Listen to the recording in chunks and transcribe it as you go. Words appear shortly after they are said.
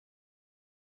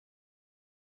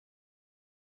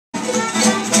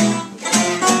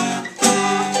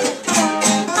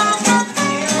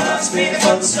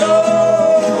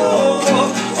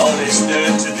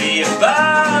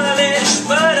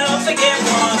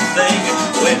thing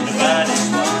when the body's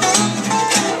one.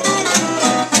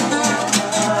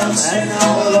 I'm sitting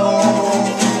all alone,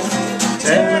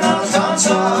 tearing on the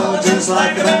console just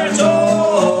like a baritone.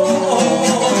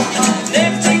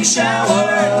 Never take a shower,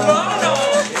 oh no.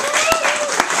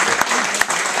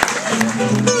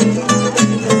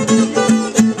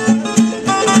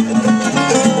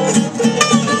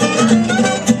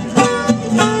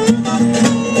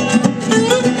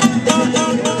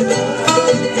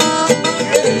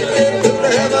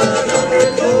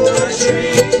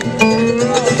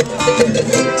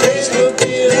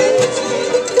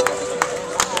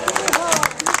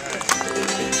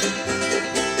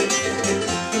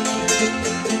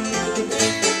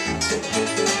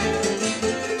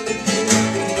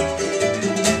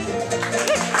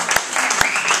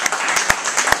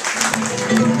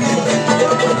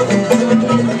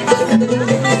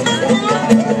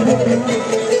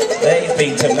 They've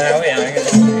been to Maui, I'm going to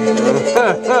say.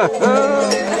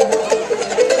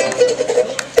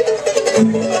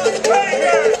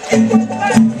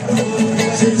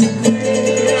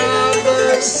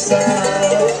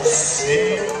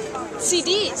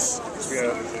 CDs.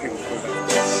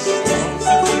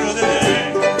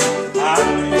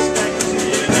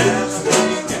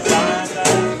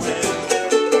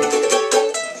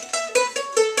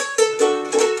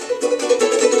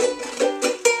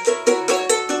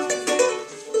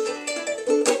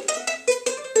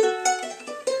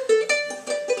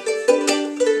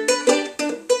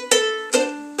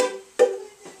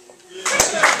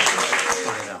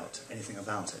 Anything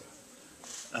about it.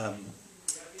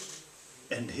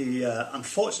 And he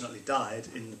unfortunately died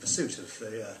in the pursuit of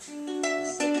the...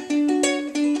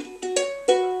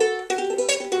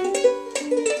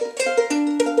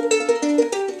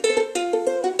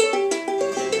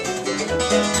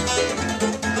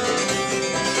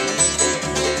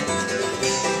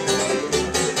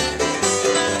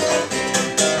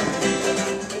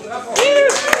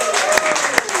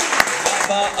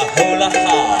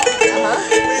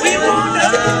 We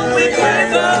wonder, we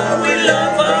quiver, we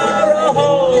love her a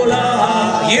whole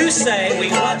lot. You say we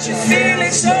watch you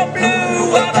feeling so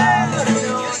blue about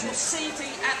it. CD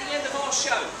at the end of our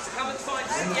show, so come and find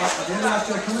us.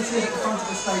 Come and see us at the front of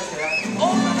the stage here.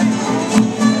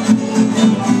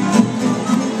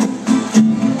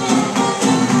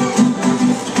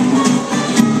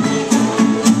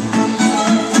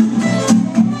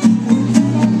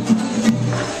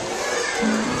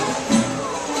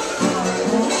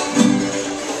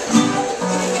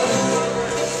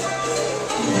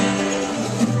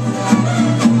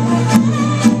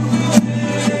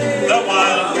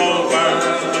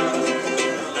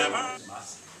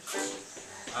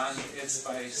 And it's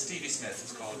by Stevie Smith.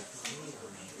 It's called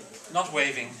Not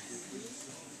Waving,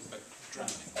 but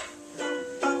Drowning.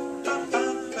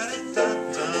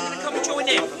 Come and join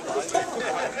in.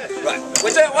 Right,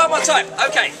 we'll do it one more time.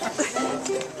 Okay.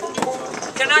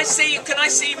 Can I see you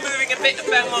moving a bit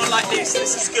more like this?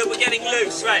 This is good. We're getting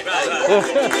loose. Right.